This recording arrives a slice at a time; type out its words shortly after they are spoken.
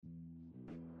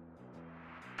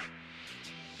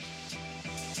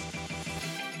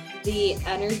The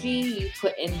energy you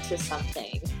put into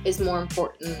something is more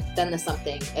important than the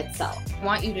something itself. I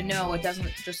want you to know it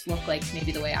doesn't just look like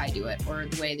maybe the way I do it or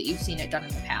the way that you've seen it done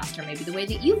in the past or maybe the way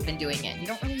that you've been doing it. You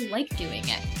don't really like doing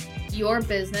it. Your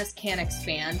business can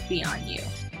expand beyond you.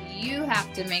 You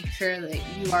have to make sure that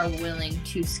you are willing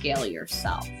to scale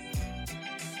yourself.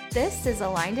 This is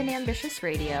Aligned and Ambitious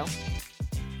Radio.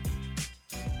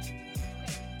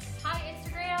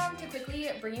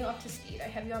 Bring you up to speed. I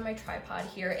have you on my tripod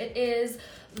here. It is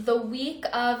the week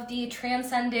of the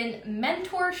Transcendent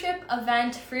Mentorship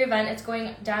event, free event. It's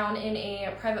going down in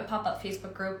a private pop-up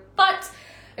Facebook group, but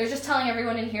I was just telling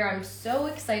everyone in here I'm so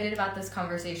excited about this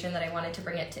conversation that I wanted to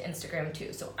bring it to Instagram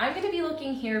too. So I'm going to be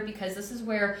looking here because this is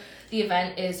where the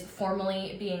event is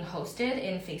formally being hosted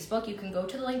in Facebook. You can go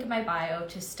to the link in my bio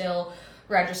to still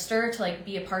register to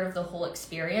be a part of the whole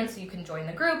experience. You can join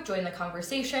the group, join the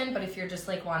conversation, but if you're just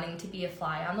wanting to be a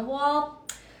fly on the wall,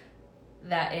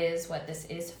 that is what this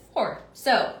is for.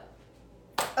 So,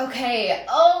 okay,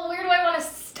 where do I want to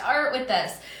start with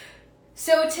this?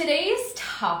 So today's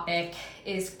topic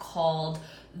is called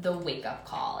the wake-up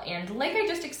call, and like I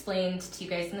just explained to you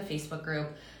guys in the Facebook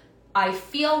group, I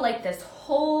feel like this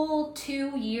whole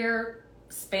 2-year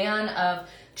span of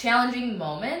challenging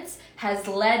moments has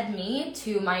led me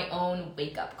to my own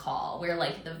wake-up call where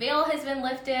the veil has been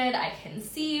lifted. I can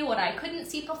see what I couldn't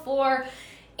see before.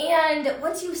 And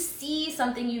once you see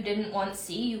something you didn't once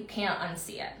see, you can't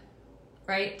unsee it,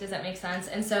 right? Does that make sense?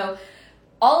 And so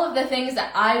all of the things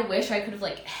that I wish I could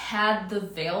have had the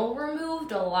veil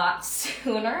removed a lot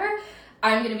sooner,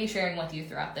 I'm going to be sharing with you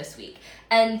throughout this week.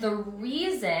 And the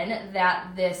reason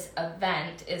that this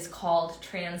event is called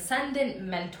Transcendent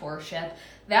Mentorship,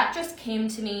 that just came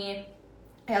to me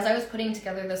as I was putting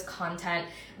together this content,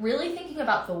 really thinking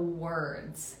about the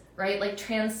words, right?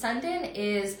 Transcendent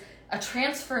is a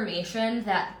transformation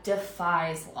that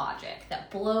defies logic, that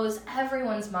blows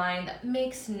everyone's mind, that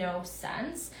makes no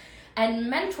sense.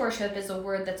 And mentorship is a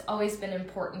word that's always been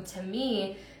important to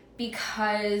me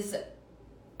because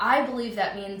I believe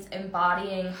that means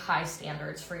embodying high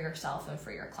standards for yourself and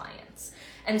for your clients.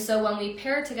 And so when we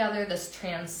pair together this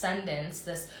transcendence,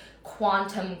 this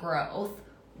quantum growth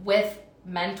with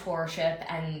mentorship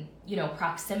and,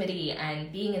 proximity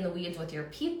and being in the weeds with your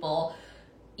people,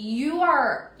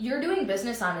 you're doing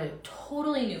business on a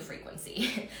totally new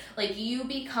frequency. You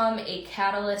become a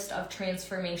catalyst of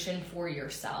transformation for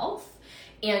yourself,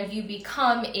 and you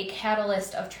become a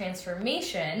catalyst of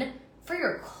transformation for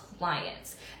your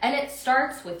clients. And it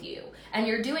starts with you, and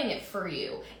you're doing it for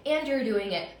you, and you're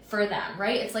doing it for them,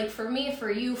 right? It's for me, for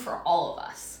you, for all of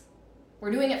us.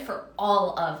 We're doing it for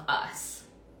all of us.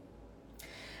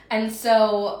 And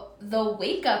so the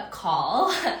wake-up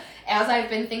call, as I've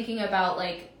been thinking about,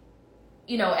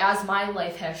 as my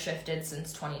life has shifted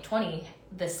since 2020,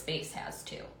 this space has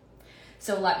too.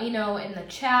 So let me know in the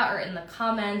chat or in the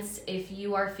comments if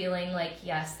you are feeling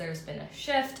yes, there's been a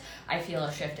shift. I feel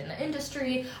a shift in the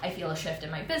industry. I feel a shift in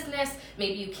my business.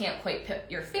 Maybe you can't quite put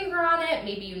your finger on it.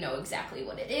 Maybe you know exactly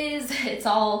what it is. It's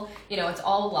all, it's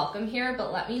all welcome here,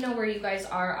 but let me know where you guys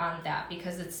are on that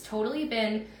because it's totally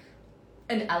been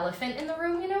an elephant in the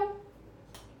room,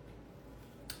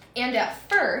 And at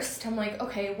first, I'm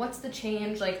okay, what's the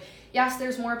change? Yes,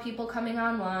 there's more people coming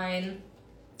online.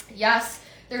 Yes,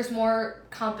 there's more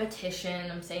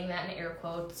competition. I'm saying that in air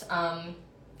quotes.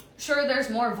 Sure, there's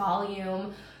more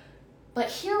volume. But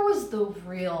here was the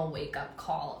real wake-up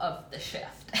call of the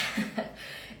shift.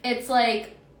 It's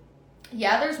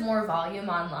yeah, there's more volume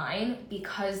online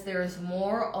because there's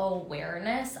more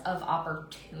awareness of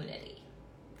opportunity.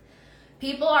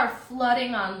 People are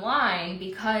flooding online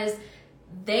because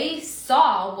they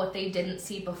saw what they didn't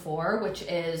see before, which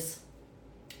is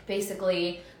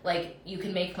basically you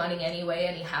can make money anyway,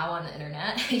 anyhow on the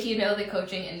internet, the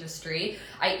coaching industry.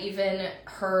 I even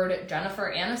heard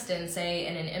Jennifer Aniston say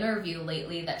in an interview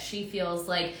lately that she feels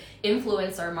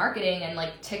influencer marketing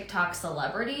and TikTok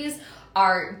celebrities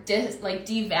are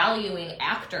devaluing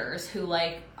actors who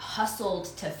hustled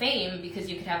to fame because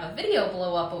you could have a video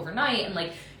blow up overnight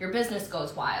and your business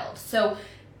goes wild. So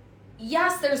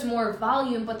yes, there's more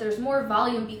volume, but there's more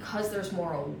volume because there's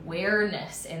more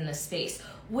awareness in the space,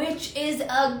 which is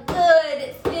a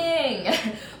good thing.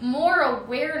 More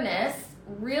awareness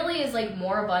really is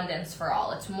more abundance for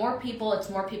all. It's more people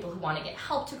who want to get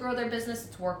help to grow their business.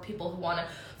 It's more people who want to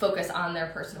focus on their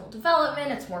personal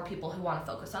development. It's more people who want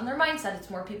to focus on their mindset. It's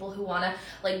more people who want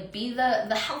to be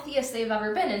the healthiest they've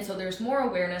ever been. And so there's more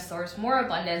awareness, there's more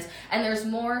abundance, and there's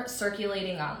more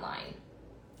circulating online.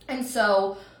 And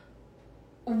so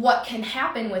what can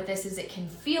happen with this is it can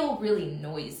feel really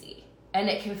noisy, and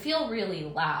it can feel really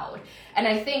loud. And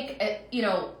I think,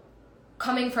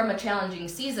 coming from a challenging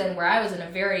season where I was in a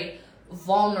very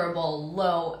vulnerable,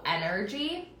 low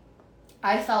energy,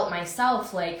 I felt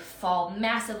myself like fall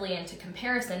massively into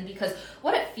comparison, because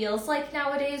what it feels like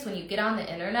nowadays when you get on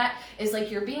the internet is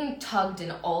like you're being tugged in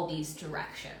all these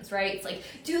directions, right? It's like,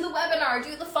 do the webinar,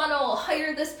 do the funnel,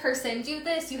 hire this person, do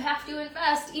this, you have to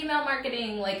invest, email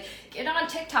marketing, like get on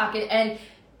TikTok. And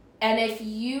if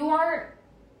you are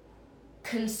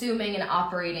consuming and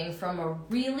operating from a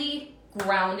really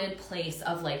grounded place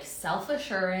of like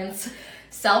self-assurance,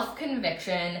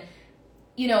 self-conviction,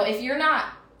 if you're not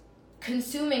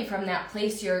consuming from that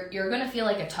place, you're gonna feel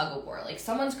like a tug of war. Like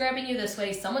someone's grabbing you this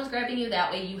way, someone's grabbing you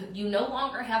that way. You no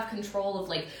longer have control of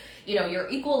like, your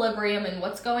equilibrium and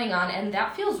what's going on, and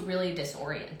that feels really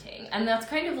disorienting. And that's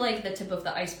kind of like the tip of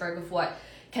the iceberg of what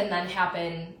can then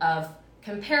happen of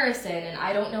comparison, and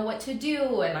I don't know what to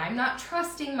do, and I'm not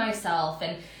trusting myself,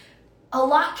 and a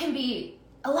lot can be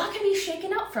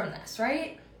shaken up from this,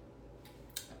 right?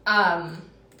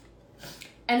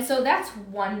 And so that's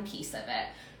one piece of it.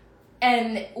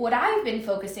 And what I've been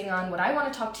focusing on, what I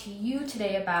want to talk to you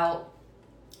today about,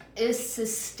 is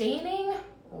sustaining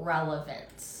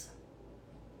relevance.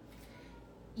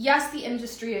 Yes, the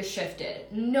industry has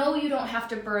shifted. No, you don't have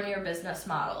to burn your business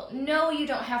model. No, you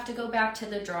don't have to go back to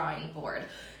the drawing board.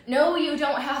 No, you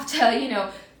don't have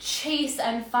to, chase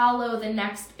and follow the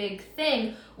next big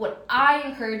thing. What I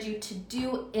encourage you to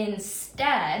do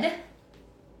instead,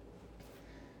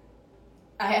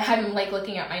 I'm like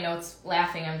looking at my notes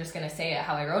laughing, I'm just going to say it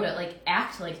how I wrote it, like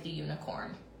act like the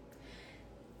unicorn.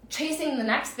 Chasing the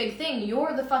next big thing,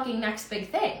 you're the fucking next big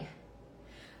thing.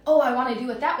 Oh, I want to do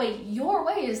it that way. Your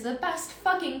way is the best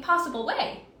fucking possible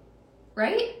way,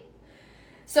 right?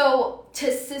 So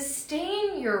to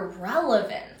sustain your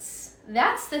relevance,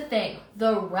 that's the thing,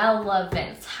 the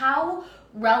relevance. How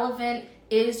relevant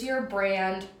is your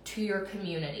brand to your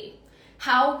community?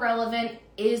 How relevant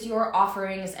is your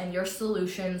offerings and your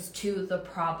solutions to the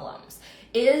problems?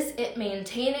 Is it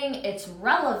maintaining its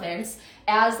relevance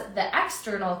as the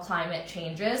external climate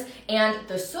changes and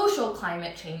the social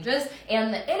climate changes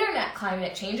and the internet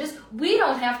climate changes? We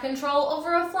don't have control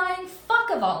over a flying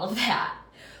fuck of all of that.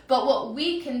 But what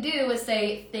we can do is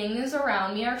say, things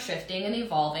around me are shifting and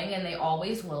evolving, and they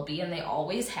always will be, and they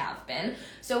always have been.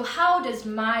 So how does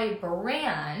my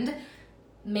brand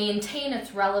maintain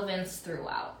its relevance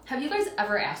throughout? Have you guys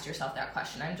ever asked yourself that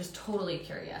question? I'm just totally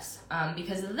curious.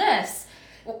 Because this,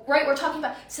 right, we're talking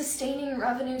about sustaining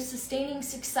revenue, sustaining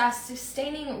success,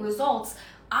 sustaining results.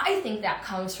 I think that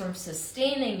comes from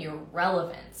sustaining your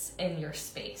relevance in your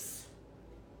space.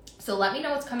 So let me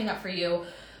know what's coming up for you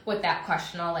with that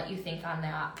question. I'll let you think on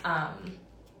that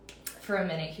for a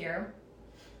minute here.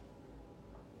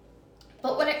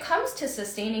 But when it comes to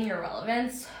sustaining your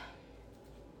relevance,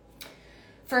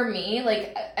 for me,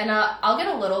 and I'll get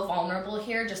a little vulnerable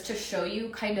here just to show you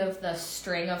kind of the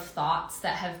string of thoughts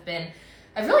that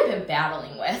I've really been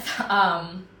battling with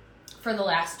for the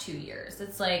last 2 years.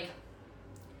 It's like,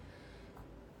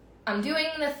 I'm doing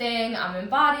the thing, I'm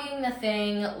embodying the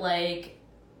thing,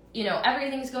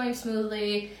 everything's going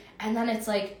smoothly, and then it's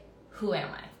like, who am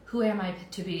I? Who am I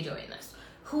to be doing this?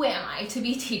 Who am I to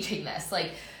be teaching this?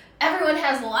 Everyone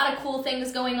has a lot of cool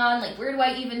things going on, where do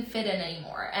I even fit in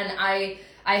anymore? And I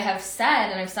have said,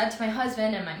 and I've said to my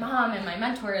husband and my mom and my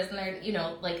mentors, and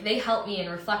they're, they help me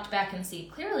and reflect back and see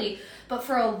clearly, but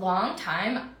for a long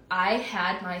time, I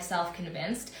had myself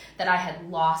convinced that I had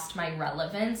lost my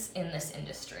relevance in this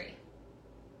industry.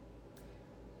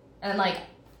 And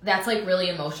that's really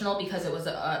emotional, because it was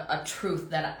a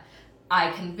truth that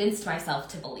I convinced myself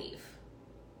to believe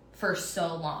for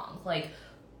so long.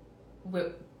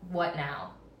 What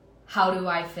now? How do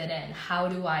I fit in? How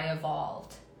do I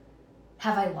evolve?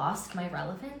 Have I lost my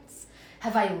relevance?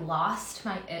 Have I lost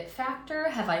my it factor?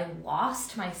 Have I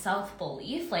lost my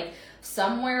self-belief?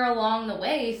 Somewhere along the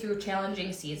way, through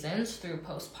challenging seasons, through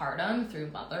postpartum,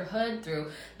 through motherhood,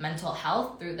 through mental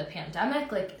health, through the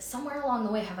pandemic, somewhere along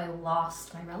the way, have I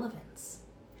lost my relevance?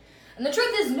 And the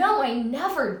truth is, no, I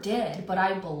never did, but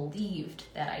I believed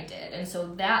that I did. And so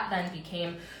that then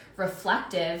became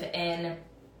reflective in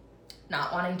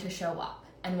not wanting to show up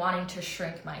and wanting to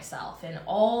shrink myself and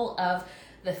all of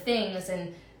the things.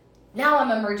 And now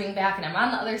I'm emerging back and I'm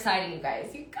on the other side of you guys.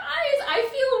 I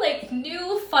feel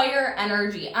new fire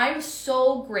energy. I'm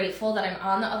so grateful that I'm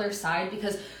on the other side,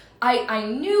 because I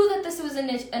knew that this was an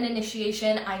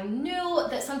initiation. I knew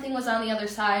that something was on the other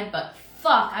side, but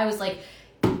fuck, I was like,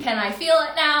 can I feel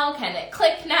it now? Can it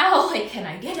click now? Can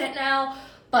I get it now?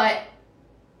 But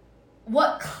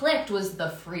what clicked was the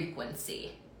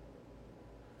frequency.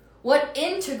 What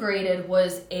integrated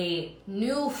was a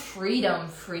new freedom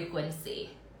frequency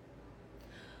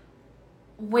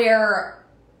where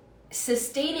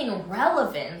sustaining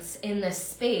relevance in this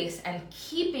space and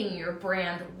keeping your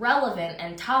brand relevant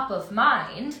and top of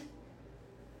mind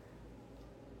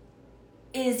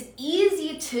is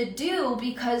easy to do,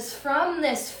 because from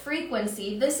this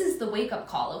frequency, this is the wake-up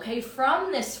call, okay?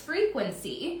 From this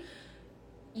frequency,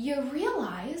 you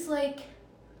realize, like,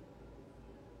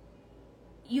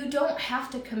 you don't have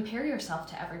to compare yourself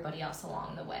to everybody else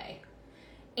along the way.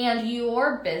 And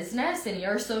your business and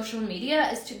your social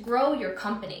media is to grow your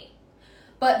company.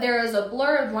 But there is a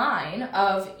blurred line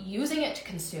of using it to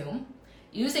consume,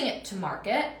 using it to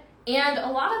market, and a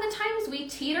lot of the times we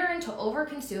teeter into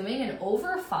over-consuming and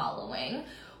over-following.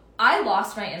 I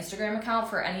lost my Instagram account,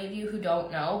 for any of you who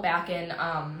don't know, back in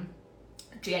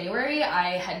January.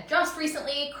 I had just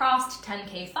recently crossed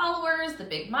 10K followers, the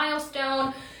big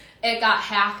milestone. It got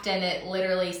hacked and it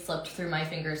literally slipped through my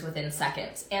fingers within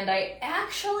seconds. And I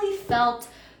actually felt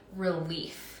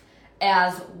relief,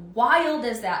 as wild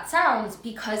as that sounds,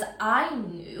 because I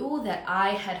knew that I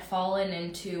had fallen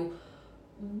into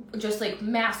just like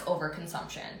mass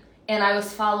overconsumption. And I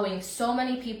was following so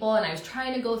many people, and I was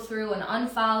trying to go through and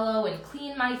unfollow and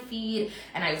clean my feed,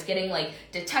 and I was getting like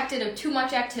detected of too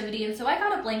much activity. And so I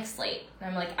got a blank slate, and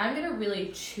I'm like, I'm gonna really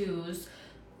choose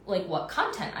like what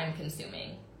content I'm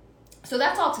consuming. So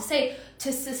that's all to say,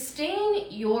 to sustain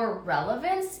your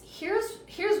relevance,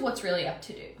 here's what's really up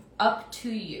to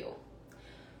you.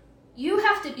 You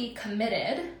have to be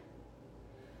committed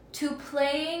to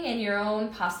playing in your own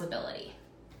possibility.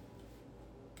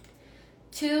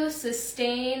 To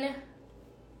sustain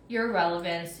your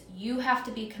relevance, you have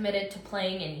to be committed to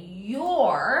playing in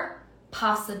your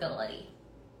possibility.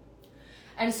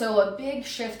 And so a big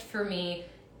shift for me,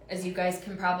 as you guys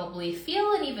can probably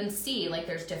feel and even see, like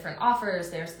there's different offers,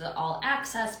 there's the all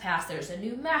access pass, there's a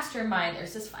new mastermind,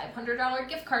 there's this $500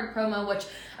 gift card promo, which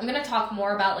I'm going to talk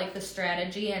more about, like the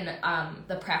strategy and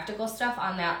the practical stuff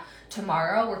on that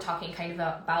tomorrow. We're talking kind of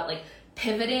about like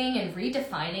pivoting and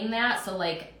redefining that. So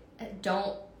like,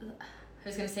 don't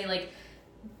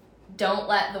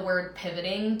let the word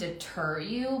pivoting deter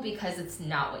you, because it's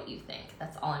not what you think.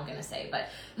 That's all I'm going to say. But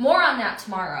more on that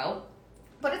tomorrow.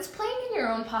 But it's playing in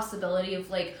your own possibility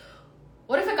of like,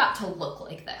 what if it got to look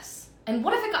like this? And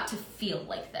what if it got to feel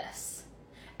like this?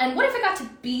 And what if it got to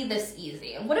be this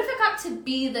easy? And what if it got to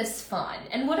be this fun?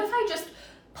 And what if I just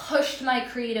pushed my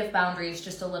creative boundaries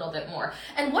just a little bit more?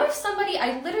 And what if somebody,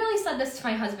 I literally said this to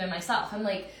my husband myself, I'm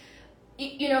like,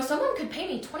 you know, someone could pay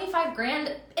me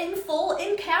 $25,000 in full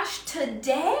in cash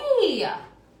today.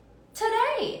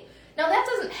 Now that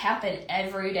doesn't happen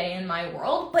every day in my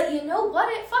world, but you know what?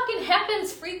 It fucking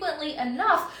happens frequently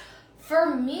enough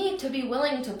for me to be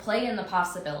willing to play in the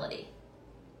possibility.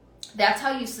 That's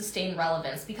how you sustain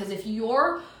relevance, because if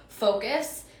your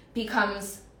focus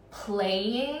becomes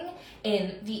playing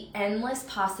in the endless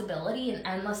possibility and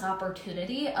endless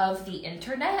opportunity of the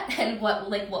internet and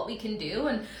what we can do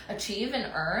and achieve and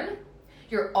earn,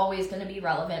 you're always going to be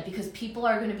relevant, because people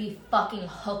are going to be fucking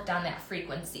hooked on that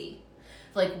frequency.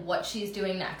 Like what she's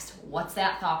doing next. What's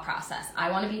that thought process?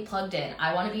 I want to be plugged in.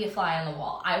 I want to be a fly on the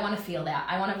wall. I want to feel that.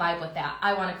 I want to vibe with that.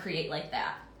 I want to create like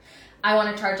that. I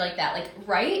want to charge like that. Like,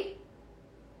 right?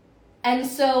 And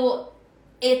so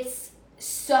it's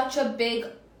such a big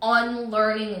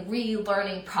unlearning,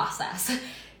 relearning process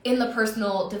in the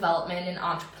personal development and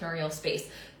entrepreneurial space,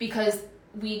 because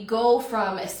we go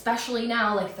from, especially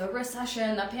now, like the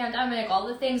recession, the pandemic, all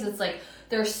the things, it's like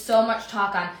there's so much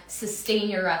talk on sustain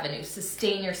your revenue,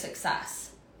 sustain your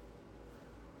success.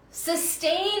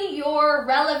 Sustain your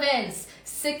relevance,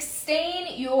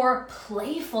 sustain your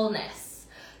playfulness,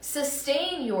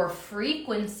 sustain your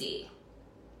frequency.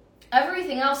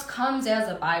 Everything else comes as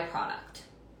a byproduct.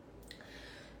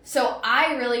 So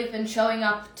I really have been showing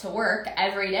up to work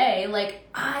every day like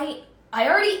I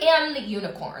already am the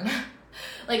unicorn.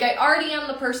 Like I already am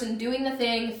the person doing the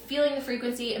thing, feeling the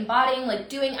frequency, embodying, like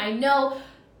doing, I know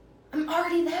I'm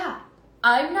already that.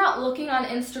 I'm not looking on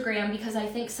Instagram because I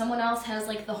think someone else has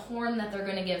like the horn that they're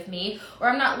gonna give me, or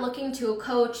I'm not looking to a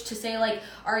coach to say like,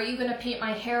 are you gonna paint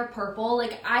my hair purple?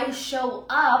 Like I show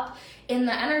up in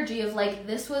the energy of like,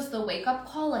 this was the wake up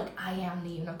call, like I am the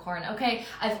unicorn, okay?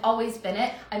 I've always been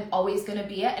it, I'm always gonna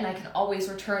be it, and I can always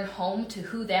return home to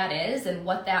who that is and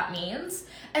what that means.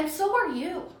 And so are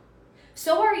you.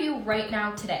 So are you right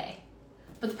now today.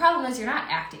 But the problem is you're not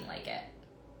acting like it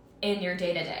in your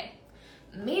day-to-day.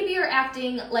 Maybe you're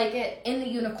acting like it in the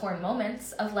unicorn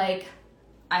moments of like,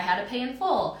 I had to pay in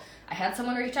full. I had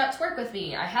someone reach out to work with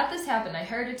me. I had this happen. I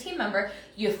hired a team member.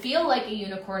 You feel like a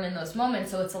unicorn in those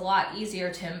moments, so it's a lot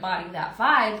easier to embody that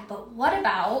vibe. But what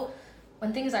about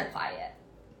when things are quiet?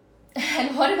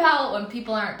 And what about when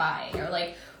people aren't buying? Or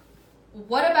like,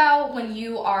 what about when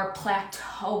you are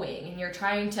plateauing and you're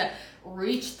trying to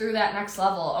reach through that next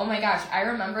level? Oh my gosh, I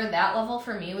remember that level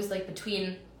for me was like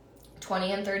between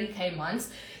 20 and 30K months.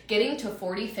 Getting to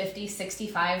 40, 50,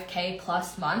 65K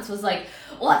plus months was like,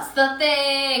 what's the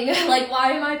thing? Like,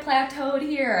 why am I plateaued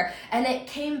here? And it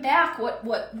came back.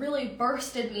 What really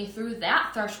bursted me through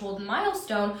that threshold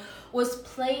milestone was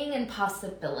playing in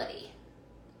possibility.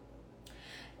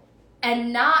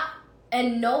 And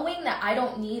knowing that I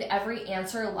don't need every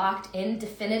answer locked in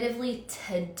definitively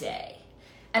today.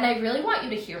 And I really want you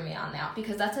to hear me on that,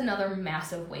 because that's another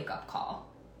massive wake-up call.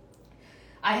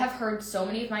 I have heard so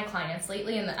many of my clients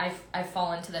lately, and I've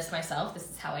fallen into this myself. This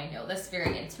is how I know this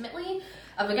very intimately.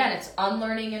 Again, it's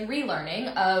unlearning and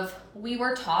relearning of, we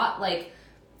were taught, like,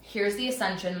 here's the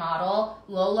ascension model,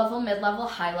 low level, mid level,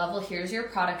 high level, here's your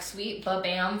product suite,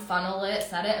 ba-bam, funnel it,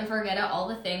 set it and forget it, all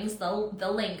the things,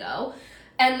 the lingo.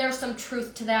 And there's some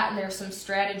truth to that, and there's some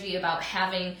strategy about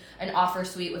having an offer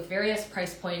suite with various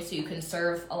price points so you can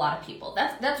serve a lot of people.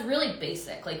 That's really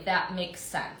basic, like that makes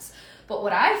sense. But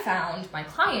what I found my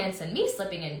clients and me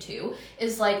slipping into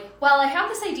is like, well, I have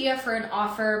this idea for an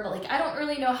offer, but like I don't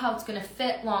really know how it's going to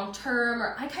fit long term,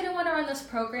 or I kind of want to run this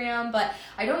program, but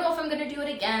I don't know if I'm going to do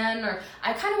it again, or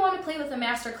I kind of want to play with a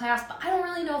masterclass, but I don't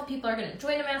really know if people are going to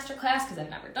join a masterclass because I've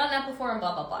never done that before, and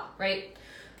blah, blah, blah, right?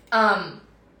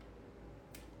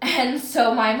 And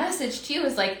so my message to you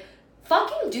is like,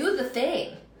 fucking do the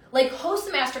thing. Like, host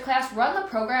a masterclass, run the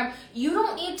program. You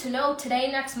don't need to know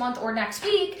today, next month, or next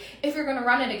week if you're going to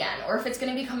run it again, or if it's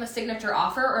going to become a signature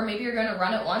offer, or maybe you're going to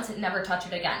run it once and never touch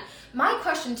it again. My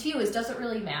question to you is, does it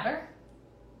really matter?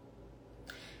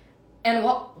 And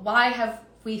why have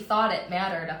we thought it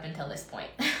mattered up until this point?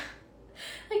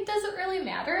 Like, does it really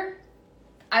matter?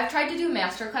 I've tried to do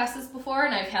masterclasses before,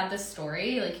 and I've had this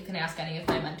story, like you can ask any of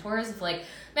my mentors, of like,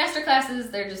 masterclasses,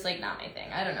 they're just like not my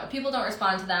thing. I don't know. People don't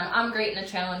respond to them. I'm great in a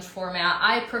challenge format.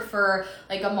 I prefer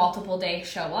like a multiple day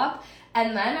show up.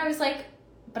 And then I was like,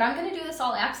 but I'm going to do this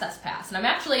all access pass. And I'm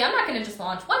not going to just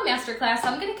launch one masterclass.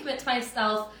 I'm going to commit to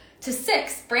myself to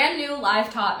 6 brand new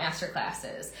live taught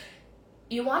masterclasses.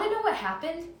 You want to know what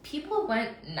happened? People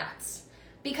went nuts,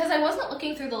 because I wasn't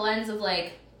looking through the lens of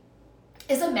like,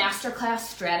 is a masterclass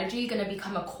strategy going to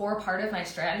become a core part of my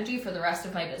strategy for the rest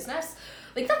of my business?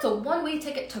 Like, that's a one-way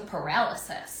ticket to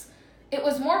paralysis. It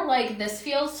was more like, this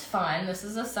feels fun. This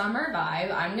is a summer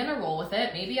vibe. I'm going to roll with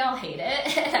it. Maybe I'll hate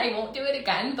it and I won't do it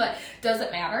again, but does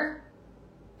it matter?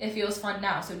 It feels fun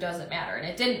now, so does it matter? And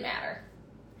it didn't matter.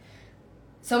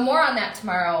 So more on that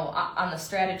tomorrow on the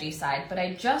strategy side, but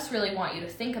I just really want you to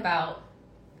think about,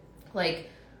 like,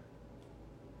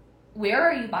 where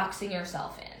are you boxing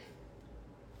yourself in?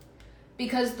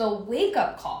 Because the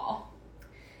wake-up call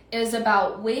is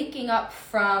about waking up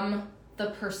from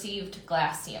the perceived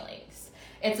glass ceilings.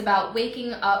 It's about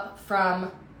waking up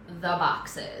from the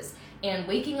boxes and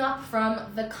waking up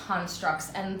from the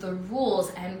constructs and the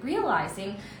rules and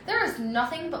realizing there is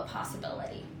nothing but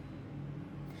possibility.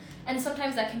 And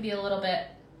sometimes that can be a little bit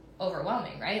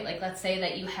overwhelming, right? Like, let's say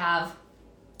that you have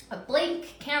a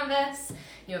blank canvas,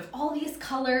 you have all these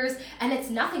colors, and it's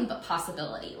nothing but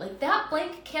possibility. Like, that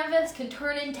blank canvas can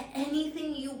turn into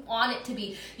anything you want it to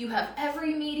be. You have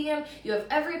every medium, you have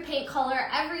every paint color,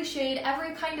 every shade,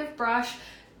 every kind of brush,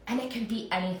 and it can be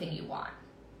anything you want.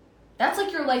 That's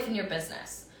like your life and your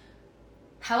business.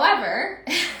 However,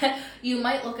 you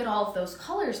might look at all of those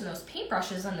colors and those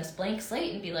paintbrushes on this blank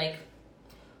slate and be like,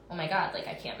 oh my God, like,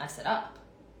 I can't mess it up.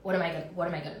 What am I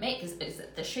gonna make? Is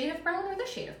it this shade of brown or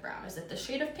this shade of brown? Is it this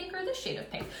shade of pink or this shade of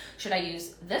pink? Should I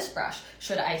use this brush?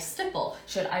 Should I stipple?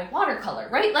 Should I watercolor?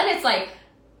 Right? Then it's like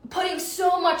putting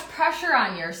so much pressure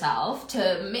on yourself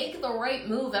to make the right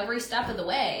move every step of the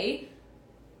way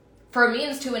for a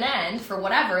means to an end, for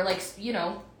whatever, like, you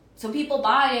know, so people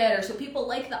buy it or so people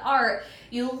like the art.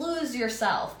 You lose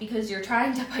yourself because you're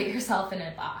trying to put yourself in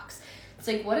a box. It's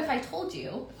like, what if I told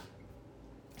you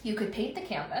you could paint the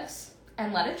canvas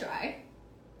and let it dry,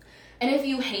 and if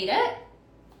you hate it,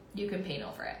 you can paint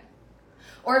over it.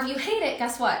 Or if you hate it,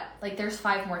 guess what? Like, there's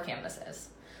 5 more canvases,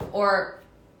 or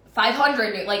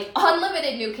 500 new, like,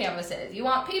 unlimited new canvases. You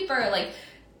want paper? Like,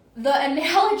 the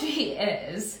analogy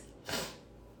is,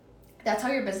 that's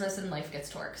how your business and life gets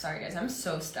to work. Sorry guys, I'm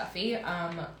so stuffy.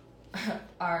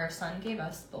 Our son gave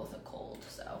us both a cold,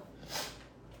 so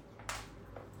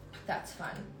that's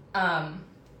fun.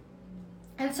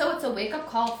 And so it's a wake-up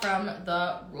call from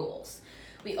the rules.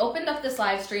 We opened up this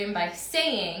live stream by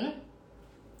saying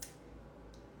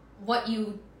what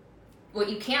you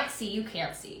can't see, you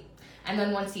can't see. And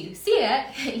then once you see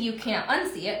it, you can't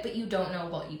unsee it, but you don't know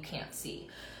what you can't see.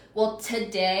 Well,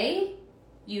 today,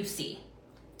 you see.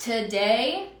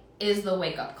 Today is the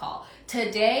wake-up call.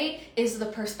 Today is the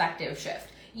perspective shift.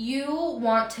 You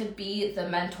want to be the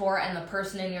mentor and the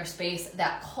person in your space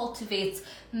that cultivates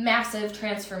massive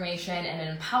transformation and an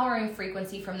empowering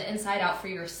frequency from the inside out for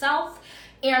yourself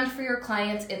and for your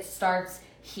clients. It starts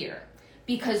here.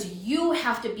 Because you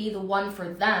have to be the one for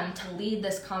them to lead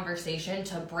this conversation,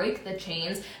 to break the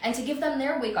chains, and to give them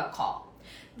their wake-up call.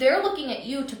 They're looking at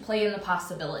you to play in the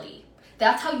possibility.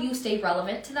 That's how you stay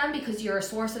relevant to them, because you're a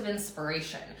source of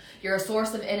inspiration. You're a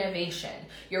source of innovation.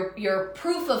 You're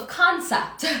proof of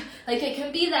concept. Like, it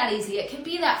can be that easy. It can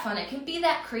be that fun. It can be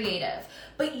that creative.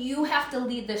 But you have to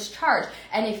lead this charge.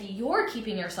 And if you're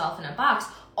keeping yourself in a box,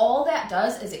 all that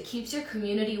does is it keeps your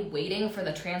community waiting for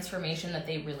the transformation that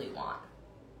they really want.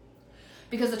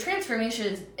 Because the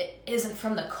transformation isn't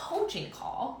from the coaching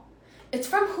call. It's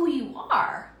from who you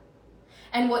are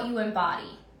and what you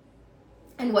embody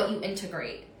and what you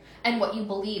integrate and what you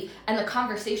believe and the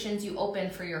conversations you open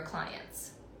for your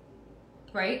clients,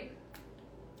 right?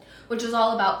 Which is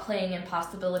all about playing in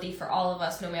possibility for all of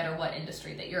us, no matter what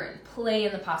industry that you're in. Play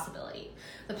in the possibility.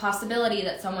 The possibility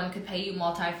that someone could pay you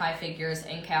multi-5 figures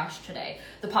in cash today.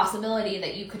 The possibility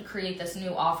that you could create this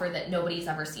new offer that nobody's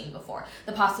ever seen before.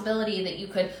 The possibility that you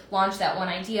could launch that one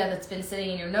idea that's been sitting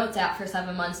in your notes app for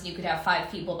 7 months and you could have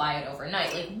 5 people buy it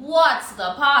overnight. Like, what's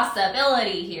the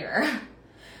possibility here?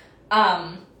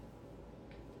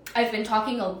 I've been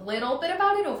talking a little bit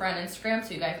about it over on Instagram,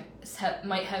 so you guys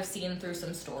might have seen through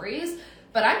some stories,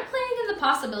 but I'm playing in the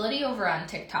possibility over on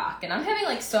TikTok, and I'm having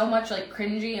like so much like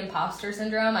cringy imposter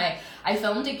syndrome. I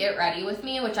filmed a Get Ready With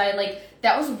Me, which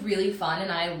that was really fun,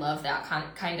 and I love that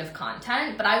kind of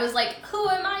content, but I was like, who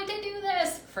am I to do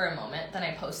this for a moment? Then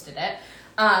I posted it.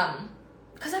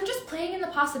 Because I'm just playing in the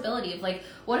possibility of like,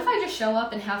 what if I just show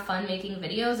up and have fun making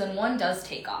videos and one does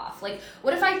take off? Like,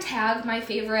 what if I tag my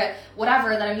favorite whatever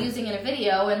that I'm using in a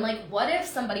video, and like, what if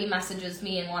somebody messages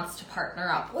me and wants to partner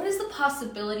up? What is the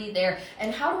possibility there,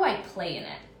 and how do I play in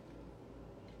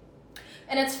it?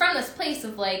 And it's from this place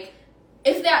of like,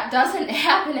 if that doesn't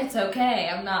happen, it's okay.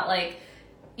 I'm not like,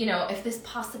 if this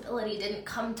possibility didn't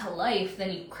come to life,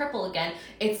 then you cripple again.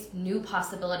 It's new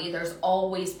possibility. There's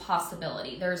always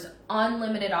possibility. There's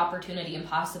unlimited opportunity and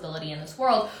possibility in this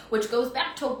world, which goes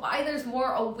back to why there's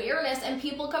more awareness and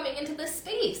people coming into this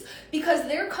space, because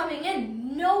they're coming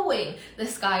in knowing the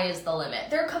sky is the limit.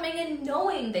 They're coming in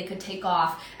knowing they could take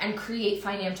off and create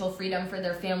financial freedom for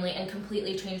their family and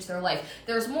completely change their life.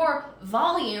 There's more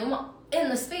volume in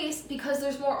the space because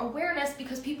there's more awareness,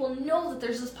 because people know that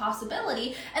there's this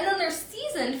possibility. And then there's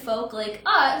seasoned folk like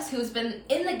us who's been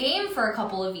in the game for a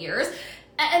couple of years,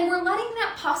 and we're letting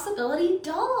that possibility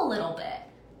dull a little bit.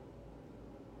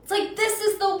 It's like, this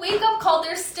is the wake-up call.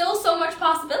 There's still so much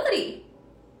possibility.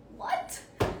 What?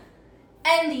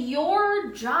 And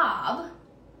your job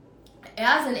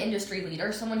as an industry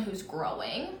leader, someone who's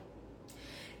growing,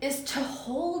 is to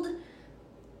hold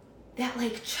that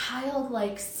like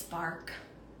childlike spark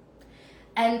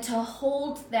and to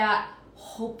hold that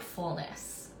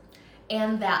hopefulness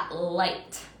and that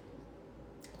light,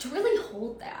 to really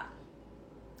hold that.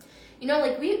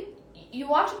 Like you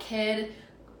watch a kid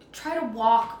try to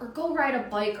walk or go ride a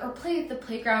bike or play at the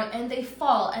playground, and they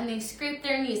fall and they scrape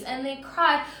their knees and they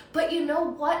cry, but you know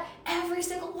what? Every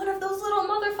single one of those little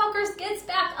motherfuckers gets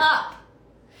back up.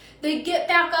 They get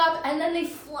back up and then they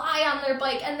fly on their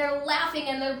bike and they're laughing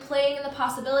and they're playing in the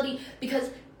possibility,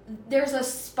 because there's a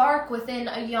spark within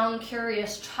a young,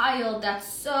 curious child that's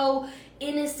so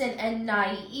innocent and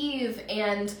naive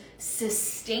and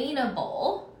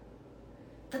sustainable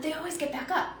that they always get back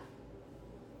up.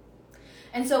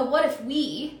 And so what if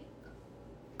we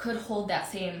could hold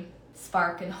that same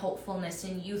spark and hopefulness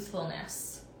and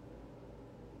youthfulness?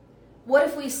 What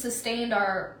if we sustained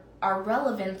our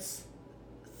relevance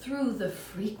through the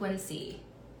frequency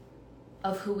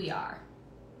of who we are?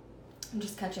 I'm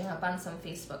just catching up on some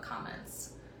Facebook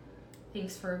comments.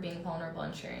 Thanks for being vulnerable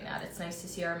and sharing that. It's nice to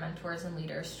see our mentors and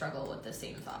leaders struggle with the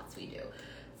same thoughts we do.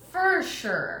 For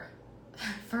sure.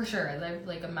 For sure. There's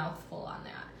like a mouthful on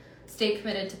that. Stay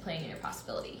committed to playing in your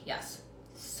possibility. Yes.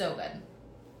 So good.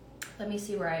 Let me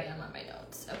see where I am on my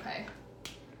notes. Okay.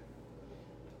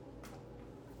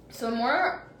 So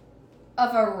more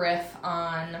of a riff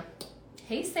on...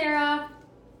 Hey, Sarah.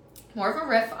 More of a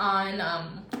riff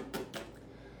on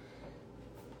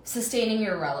sustaining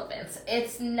your relevance.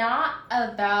 It's not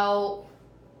about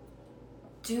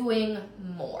doing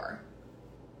more.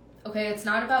 Okay, it's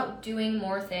not about doing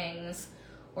more things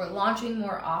or launching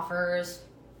more offers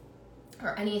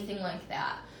or anything like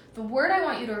that. The word I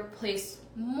want you to replace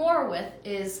more with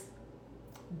is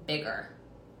bigger.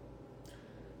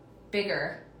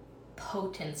 Bigger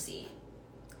potency.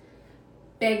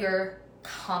 Bigger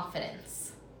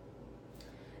confidence.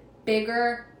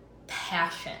 Bigger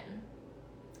passion.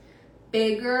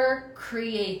 Bigger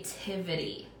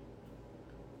creativity.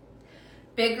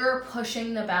 Bigger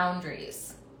pushing the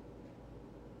boundaries.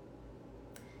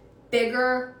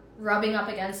 Bigger rubbing up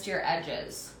against your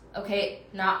edges. Okay,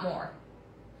 not more.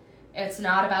 It's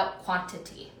not about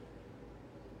quantity,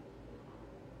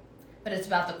 but it's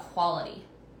about the quality.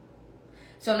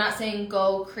 So I'm not saying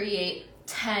go create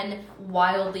 10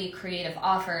 wildly creative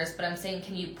offers, but I'm saying,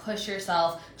 can you push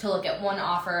yourself to look at one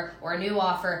offer or a new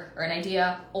offer or an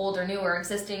idea, old or new or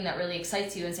existing, that really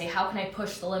excites you, and say, how can I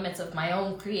push the limits of my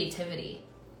own creativity?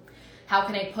 How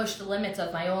can I push the limits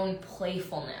of my own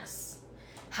playfulness?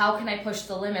 How can I push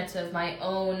the limits of my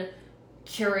own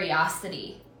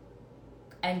curiosity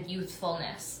and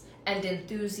youthfulness and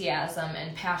enthusiasm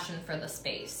and passion for the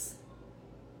space?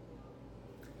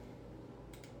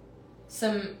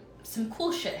 Some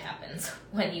cool shit happens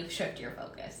when you shift your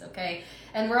focus, okay?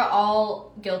 And we're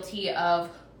all guilty of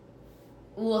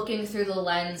looking through the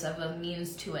lens of a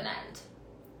means to an end.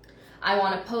 I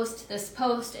want to post this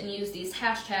post and use these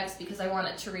hashtags because I want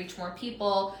it to reach more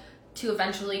people to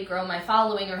eventually grow my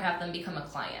following or have them become a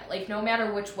client. Like, no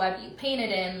matter which web you paint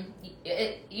it in,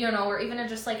 or even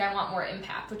just like, I want more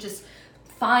impact, which is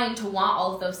fine to want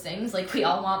all of those things. Like, we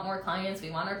all want more clients, we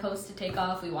want our posts to take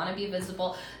off, we want to be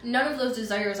visible. None of those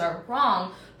desires are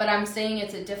wrong, but I'm saying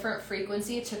it's a different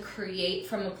frequency to create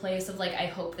from a place of like, I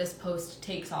hope this post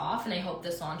takes off and I hope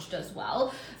this launch does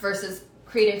well, versus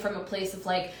creating from a place of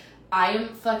like, I am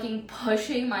fucking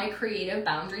pushing my creative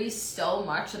boundaries so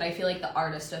much that I feel like the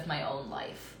artist of my own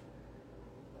life.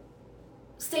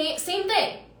 Same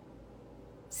thing.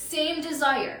 Same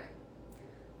desire.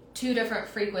 Two different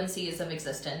frequencies of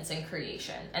existence and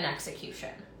creation and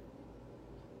execution.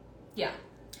 Yeah.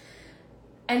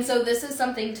 And so this is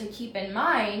something to keep in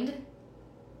mind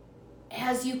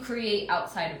as you create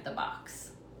outside of the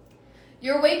box.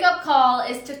 Your wake-up call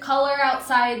is to color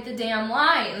outside the damn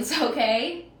lines,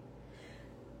 okay?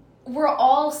 We're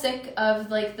all sick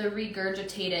of like the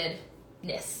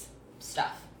regurgitatedness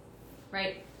stuff,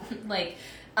 right? Like,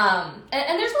 and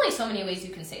there's only so many ways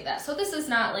you can say that. So this is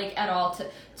not like at all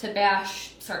to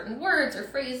bash certain words or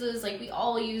phrases. Like, we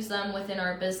all use them within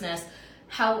our business.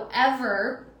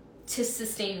 However, to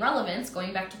sustain relevance,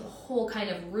 going back to the whole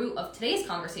kind of root of today's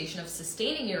conversation of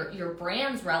sustaining your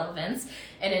brand's relevance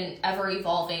in an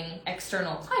ever-evolving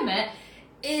external climate,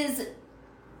 is...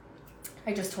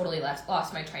 I just totally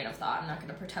lost my train of thought. I'm not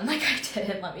going to pretend like I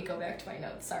didn't. Let me go back to my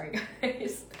notes. Sorry,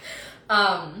 guys.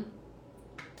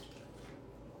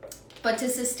 But to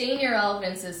sustain your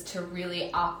relevance is to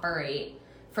really operate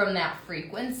from that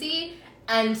frequency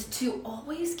and to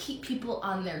always keep people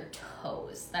on their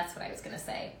toes. That's what I was going to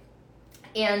say.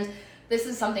 And this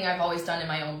is something I've always done in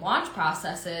my own launch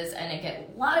processes, and I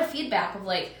get a lot of feedback of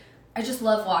like, I just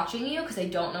love watching you because I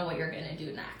don't know what you're going to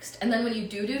do next. And then when you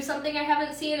do something I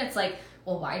haven't seen, it's like,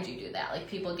 well, why'd you do that? Like,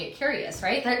 people get curious,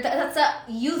 right? That's a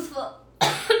youthful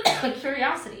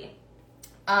curiosity.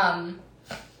 Sorry,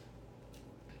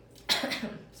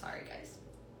 guys.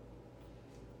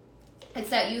 It's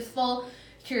that youthful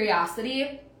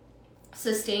curiosity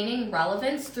sustaining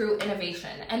relevance through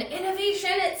innovation. And innovation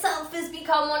itself has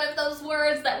become one of those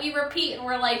words that we repeat and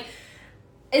we're like,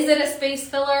 is it a space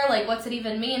filler? Like, what's it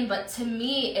even mean? But to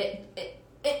me,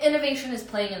 innovation is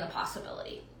playing in the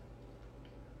possibility.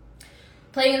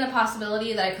 Playing in the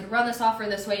possibility that I could run this offer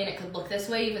this way and it could look this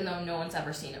way even though no one's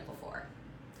ever seen it before.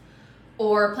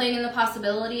 Or playing in the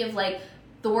possibility of like,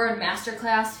 the word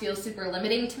masterclass feels super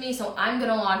limiting to me, so I'm going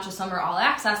to launch a summer all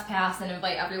access pass and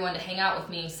invite everyone to hang out with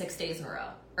me 6 days in a row.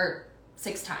 Or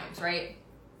 6 times, right?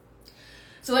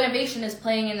 So innovation is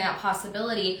playing in that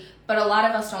possibility, but a lot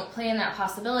of us don't play in that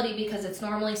possibility because it's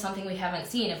normally something we haven't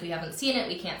seen. If we haven't seen it,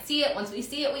 we can't see it. Once we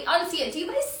see it, we unsee it. Do you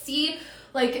guys see,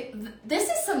 like, this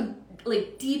is some,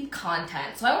 like, deep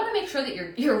content. So I want to make sure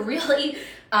that you're really,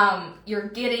 you're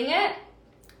getting it,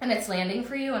 and it's landing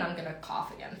for you, and I'm going to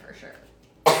cough again for sure.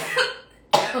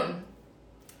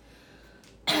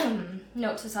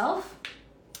 Note to self,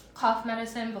 cough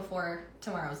medicine before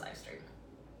tomorrow's live stream.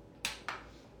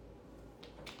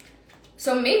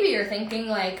 So maybe you're thinking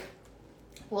like,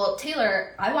 well,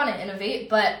 Taylor, I want to innovate,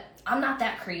 but I'm not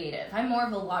that creative. I'm more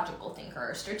of a logical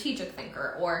thinker or strategic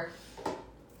thinker. Or,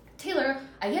 Taylor,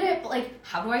 I get it, but like,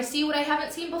 how do I see what I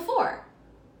haven't seen before?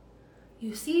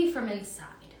 You see from inside.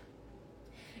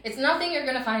 It's nothing you're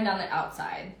going to find on the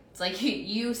outside. It's like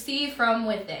you see from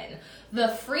within. The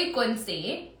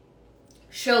frequency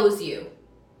shows you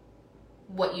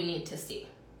what you need to see.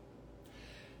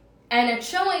 And it's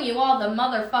showing you all the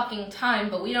motherfucking time,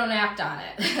 but we don't act on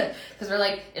it. Because we're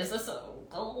like, is it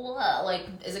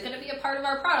going to be a part of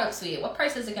our product suite? What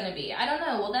price is it going to be? I don't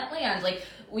know. Will that land? Like,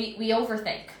 we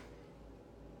overthink.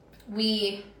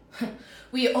 We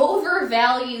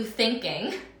overvalue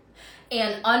thinking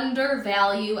and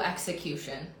undervalue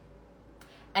execution.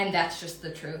 And that's just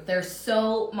the truth. There's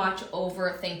so much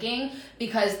overthinking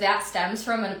because that stems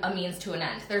from a means to an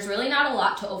end. There's really not a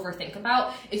lot to overthink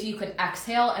about if you can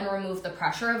exhale and remove the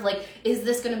pressure of like, is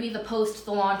this going to be the post,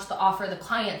 the launch, the offer, the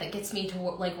client that gets me to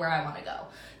like where I want to go?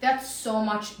 That's so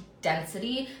much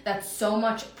density. That's so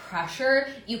much pressure.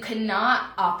 You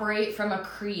cannot operate from a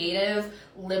creative,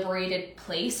 liberated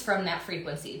place from that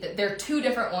frequency. They're two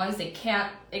different ones. They can't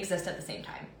exist at the same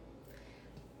time.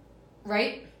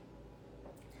 Right?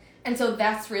 And so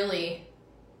that's really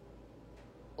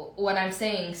what I'm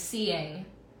saying, seeing.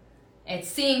 It's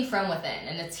seeing from within,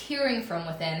 and it's hearing from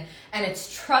within, and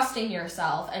it's trusting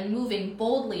yourself and moving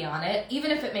boldly on it,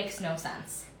 even if it makes no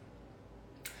sense.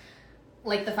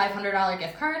 Like the $500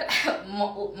 gift card,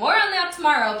 more on that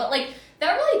tomorrow, but like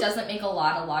that really doesn't make a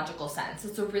lot of logical sense.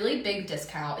 It's a really big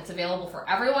discount. It's available for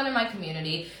everyone in my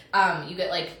community. You get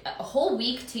like a whole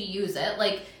week to use it.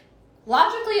 Like,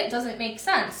 logically, it doesn't make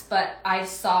sense, but I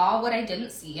saw what I didn't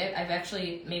see. I've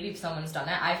actually, maybe someone's done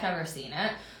it. I've never seen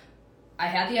it. I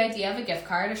had the idea of a gift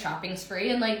card, a shopping spree,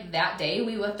 and like that day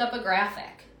we whipped up a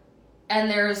graphic.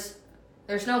 And there's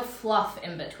no fluff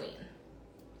in between.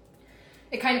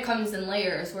 It kind of comes in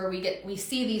layers where we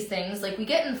see these things, like we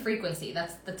get in frequency.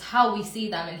 That's how we see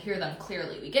them and hear them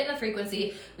clearly. We get in a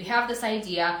frequency, we have this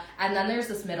idea, and then there's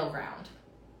this middle ground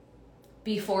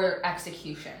before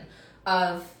execution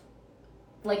of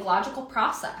like logical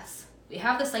process. We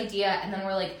have this idea and then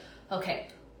we're like, okay,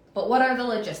 but what are the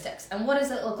logistics? And what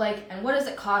does it look like? And what does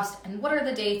it cost? And what are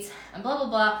the dates? And blah, blah,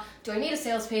 blah. Do I need a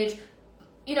sales page?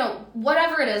 You know,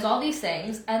 whatever it is, all these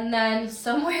things. And then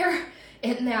somewhere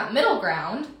in that middle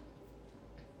ground,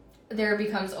 there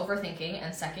becomes overthinking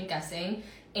and second guessing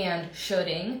and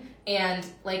shoulding. And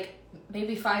like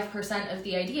maybe 5% of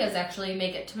the ideas actually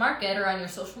make it to market or on your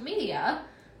social media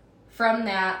from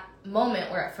that moment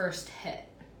where it first hit.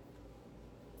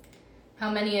 How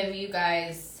many of you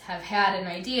guys have had an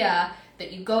idea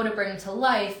that you go to bring to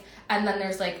life and then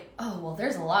there's like, oh, well,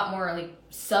 there's a lot more like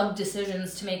sub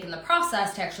decisions to make in the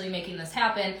process to actually making this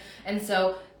happen. And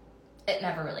so it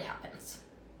never really happens.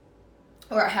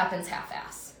 Or it happens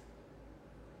half-ass.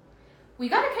 We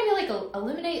got to kind of like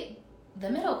eliminate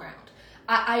the middle ground.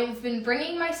 I've been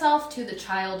bringing myself to the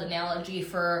child analogy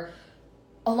for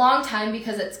a long time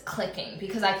because it's clicking.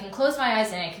 Because I can close my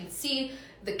eyes and I can see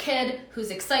the kid who's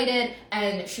excited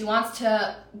and she wants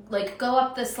to like go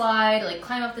up the slide, like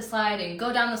climb up the slide and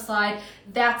go down the slide.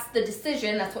 That's the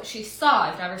decision. That's what she saw.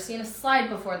 I've never seen a slide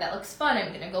before. That looks fun. I'm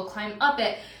going to go climb up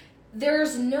it.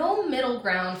 There's no middle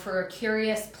ground for a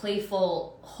curious,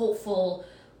 playful, hopeful,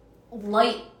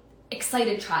 light,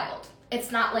 excited child.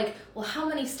 It's not like, well, how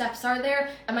many steps are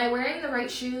there? Am I wearing the right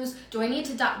shoes? Do I need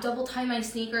to double tie my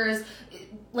sneakers?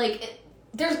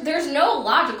 There's no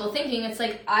logical thinking. It's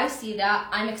like, I see that,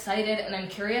 I'm excited, and I'm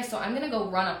curious, so I'm going to go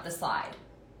run up the slide.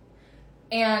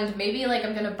 And maybe, like,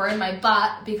 I'm going to burn my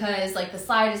butt because, like, the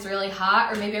slide is really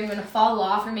hot, or maybe I'm going to fall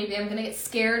off, or maybe I'm going to get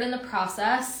scared in the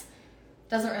process.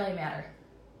 Doesn't really matter.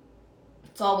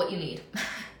 It's all what you need.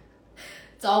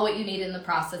 It's all what you need in the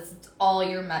process. It's all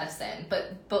your medicine.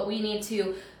 But we need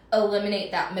to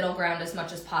eliminate that middle ground as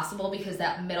much as possible because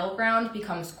that middle ground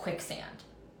becomes quicksand.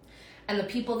 And the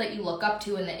people that you look up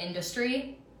to in the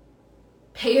industry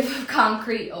pave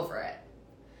concrete over it.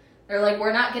 They're like,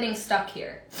 we're not getting stuck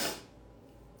here.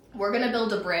 We're going to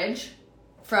build a bridge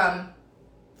from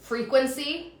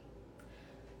frequency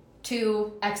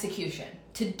to execution,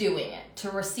 to doing it,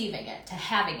 to receiving it, to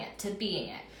having it, to being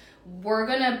it. We're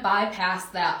going to bypass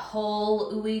that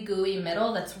whole ooey gooey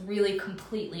middle that's really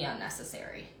completely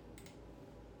unnecessary.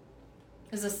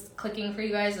 Is this clicking for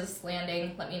you guys? Is this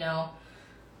landing? Let me know.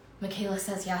 Michaela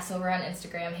says yes over on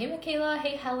Instagram. Hey, Michaela.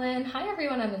 Hey, Helen. Hi,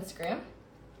 everyone on Instagram.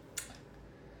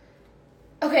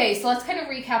 Okay, so let's kind of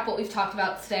recap what we've talked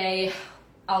about today.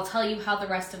 I'll tell you how the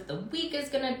rest of the week is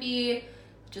going to be.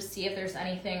 Just see if there's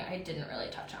anything I didn't really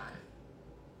touch on.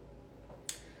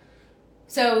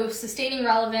 So, sustaining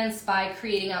relevance by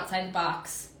creating outside the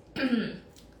box.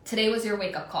 Today was your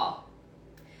wake-up call.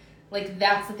 Like,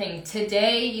 that's the thing.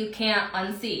 Today, you can't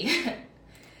unsee.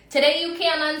 Today, you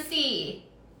can't unsee.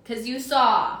 Because you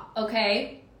saw,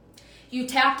 okay? You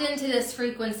tapped into this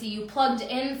frequency. You plugged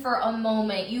in for a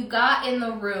moment. You got in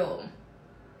the room.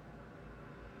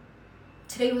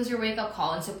 Today was your wake-up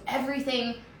call. And so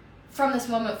everything from this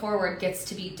moment forward gets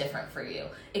to be different for you.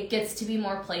 It gets to be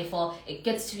more playful. It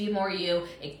gets to be more you.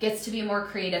 It gets to be more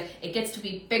creative. It gets to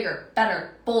be bigger,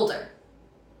 better, bolder.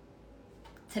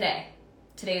 Today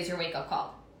is your wake-up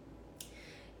call.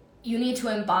 You need to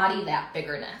embody that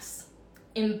biggerness.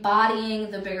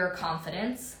 Embodying the bigger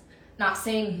confidence, not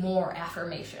saying more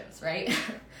affirmations, right?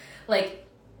 Like,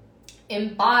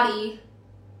 embody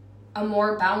a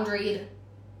more boundaried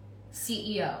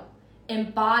CEO.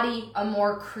 Embody a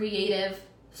more creative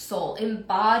soul.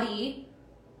 Embody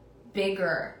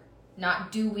bigger,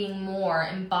 not doing more,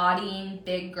 embodying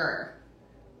bigger.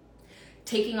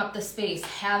 Taking up the space,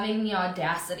 having the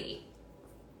audacity.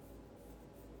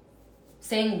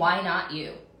 Saying, why not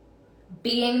you?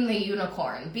 Being the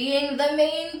unicorn, being the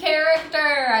main character.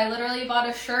 I literally bought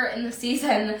a shirt in the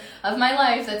season of my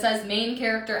life that says main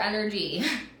character energy.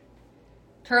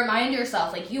 To remind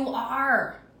yourself, like, you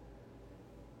are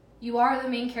the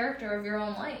main character of your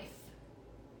own life.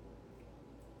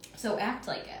 So act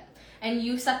like it. And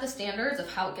you set the standards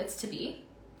of how it gets to be.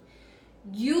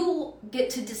 You get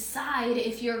to decide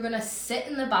if you're going to sit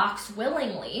in the box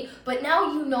willingly, but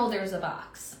now you know there's a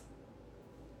box.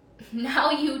 Now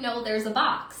you know there's a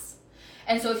box.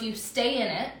 And so if you stay in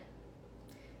it,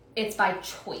 it's by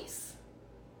choice.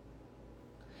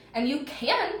 And you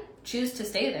can choose to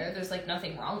stay there. There's like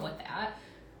nothing wrong with that.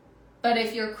 But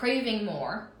if you're craving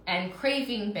more and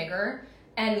craving bigger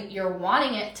and you're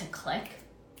wanting it to click,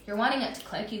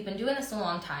 you've been doing this a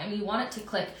long time, you want it to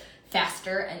click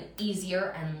faster and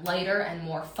easier and lighter and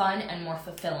more fun and more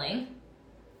fulfilling,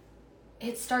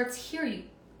 it starts here. You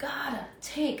gotta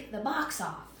take the box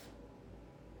off.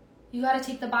 You gotta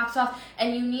take the box off,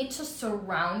 and you need to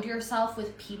surround yourself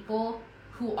with people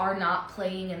who are not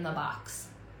playing in the box.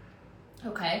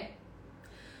 Okay?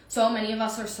 So many of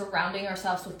us are surrounding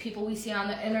ourselves with people we see on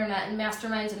the internet and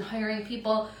masterminds and hiring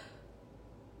people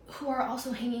who are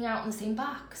also hanging out in the same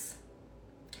box.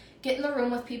 Get in the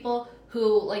room with people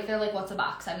who, like, they're like, what's a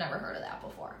box? I've never heard of that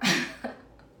before.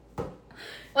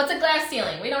 What's a glass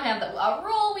ceiling? We don't have a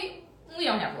rule. We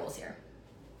don't have rules here.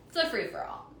 It's a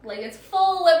free-for-all. Like, it's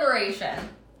full liberation.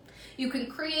 You can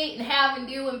create and have and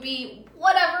do and be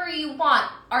whatever you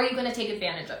want. Are you going to take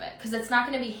advantage of it? Because it's not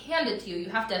going to be handed to you. You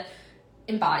have to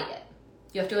embody it.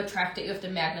 You have to attract it. You have to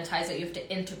magnetize it. You have to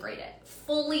integrate it.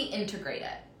 Fully integrate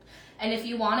it. And if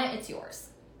you want it, it's yours.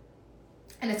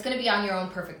 And it's going to be on your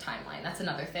own perfect timeline. That's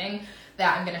another thing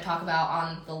that I'm going to talk about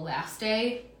on the last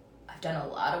day. I've done a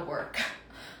lot of work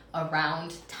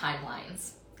around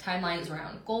timelines. Timelines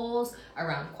around goals,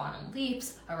 around quantum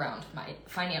leaps, around my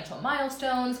financial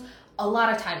milestones, a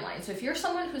lot of timelines. So if you're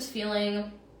someone who's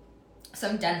feeling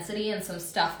some density and some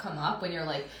stuff come up when you're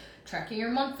like tracking your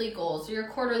monthly goals or your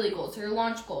quarterly goals or your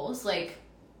launch goals, like,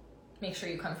 make sure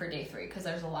you come for day 3 because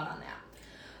there's a lot on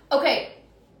that. Okay,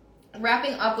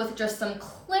 wrapping up with just some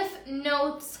cliff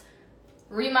notes.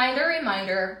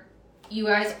 Reminder, you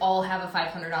guys all have a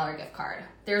 $500 gift card.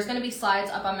 There's going to be slides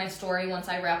up on my story once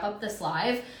I wrap up this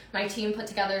live. My team put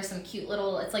together some cute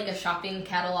little, it's like a shopping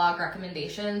catalog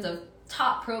recommendations of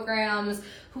top programs,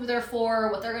 who they're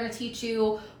for, what they're going to teach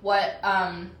you, what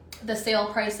the sale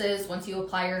price is once you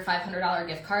apply your $500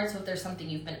 gift card. So if there's something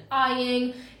you've been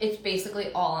eyeing, it's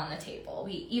basically all on the table.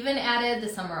 We even added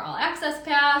the Summer All Access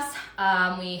Pass.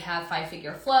 We have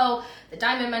 5-Figure Flow, the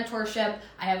Diamond Mentorship.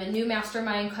 I have a new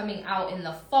mastermind coming out in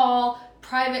the fall,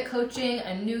 private coaching,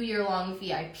 a new year-long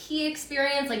VIP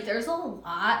experience. Like, there's a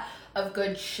lot of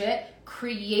good shit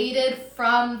created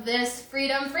from this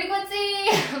freedom frequency.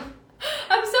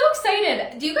 I'm so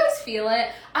excited. Do you guys feel it?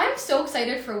 I'm so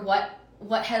excited for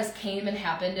what has came and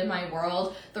happened in my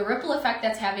world, the ripple effect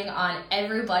that's having on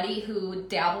everybody who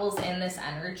dabbles in this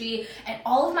energy. And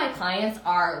all of my clients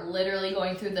are literally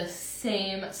going through the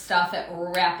same stuff at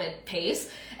rapid pace.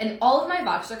 And all of my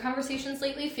Voxer conversations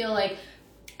lately feel like,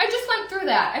 I just went through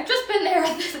that. I've just been there.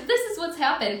 This is what's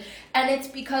happened. And it's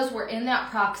because we're in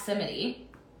that proximity.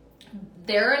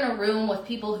 They're in a room with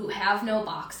people who have no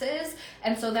boxes.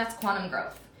 And so that's quantum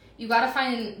growth. You got to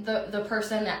find the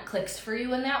person that clicks for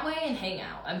you in that way and hang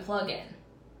out and plug in.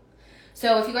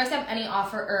 So if you guys have any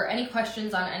offer or any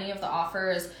questions on any of the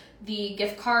offers, the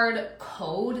gift card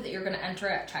code that you're going to enter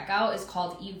at checkout is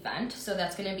called EVENT. So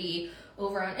that's going to be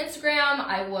over on Instagram.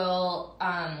 I will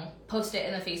post it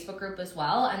in the Facebook group as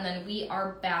well. And then we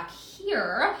are back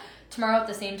here tomorrow at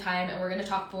the same time, and we're going to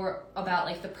talk more about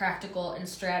like the practical and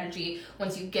strategy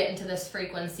once you get into this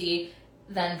frequency,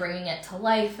 then bringing it to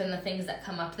life and the things that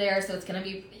come up there. So it's going to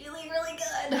be really, really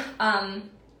good.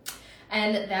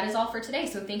 And that is all for today.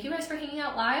 So thank you guys for hanging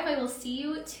out live. I will see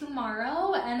you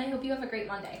tomorrow, and I hope you have a great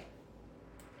Monday.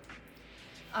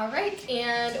 All right,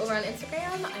 and over on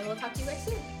Instagram, I will talk to you guys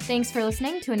soon. Thanks for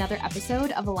listening to another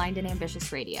episode of Aligned and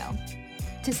Ambitious Radio.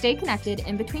 To stay connected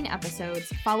in between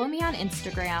episodes, follow me on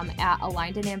Instagram at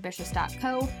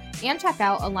alignedandambitious.co and check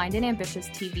out Aligned and Ambitious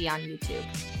TV on YouTube.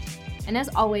 And as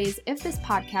always, if this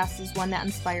podcast is one that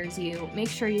inspires you, make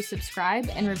sure you subscribe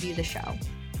and review the show.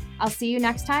 I'll see you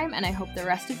next time, and I hope the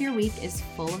rest of your week is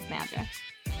full of magic.